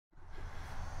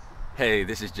Hey,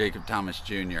 this is Jacob Thomas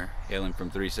Jr., hailing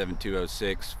from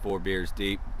 37206, 4 beers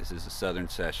deep. This is a Southern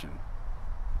Session.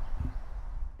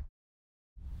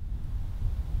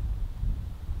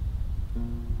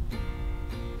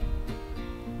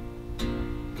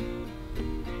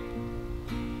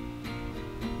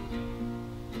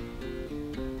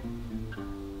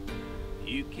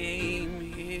 You came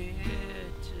here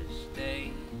to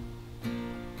stay.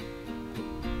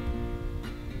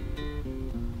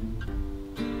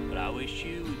 But I wish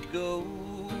you would go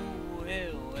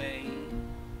away.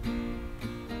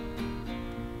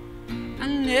 I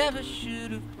never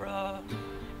should have brought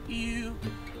you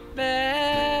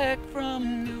back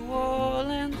from New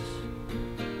Orleans.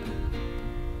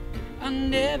 I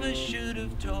never should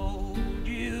have told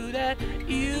you that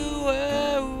you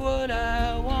were what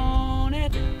I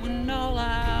wanted, when all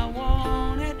I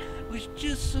wanted was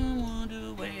just someone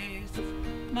to waste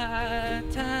my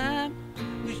time.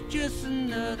 Was just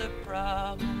another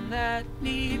problem that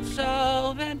needs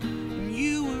solving, and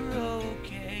you were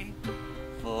okay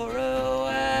for a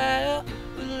while,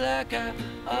 but like I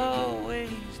always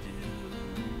do.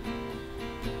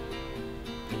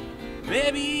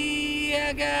 Baby,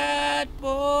 I got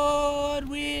bored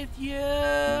with you.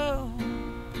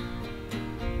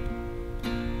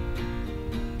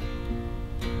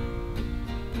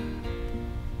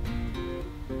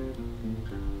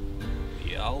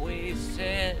 You always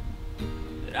said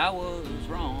that I was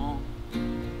wrong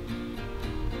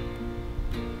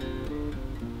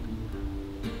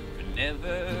for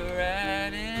never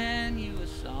writing you a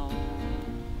song.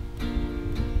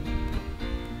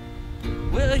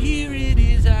 Well, here it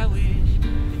is, I wish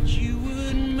that you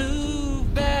would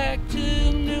move back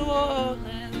to New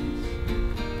Orleans.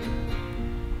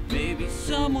 Maybe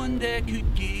someone that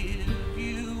could give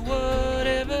you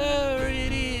whatever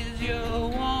it is you're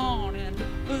wanting,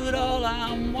 but all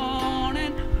I'm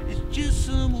wanting is just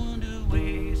someone to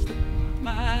waste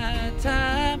my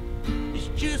time. It's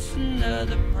just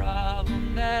another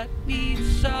problem that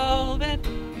needs solving,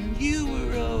 and you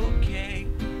were okay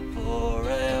for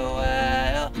a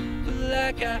while, but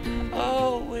like I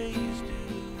always do.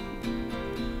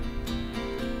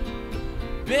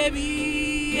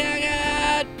 Baby, I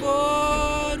got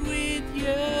bored with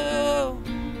you.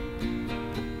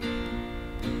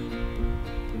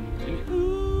 And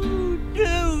who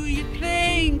do you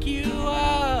think you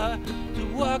are to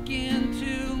walk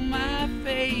into my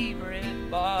favorite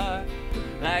bar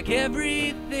like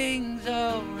everything's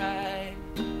alright?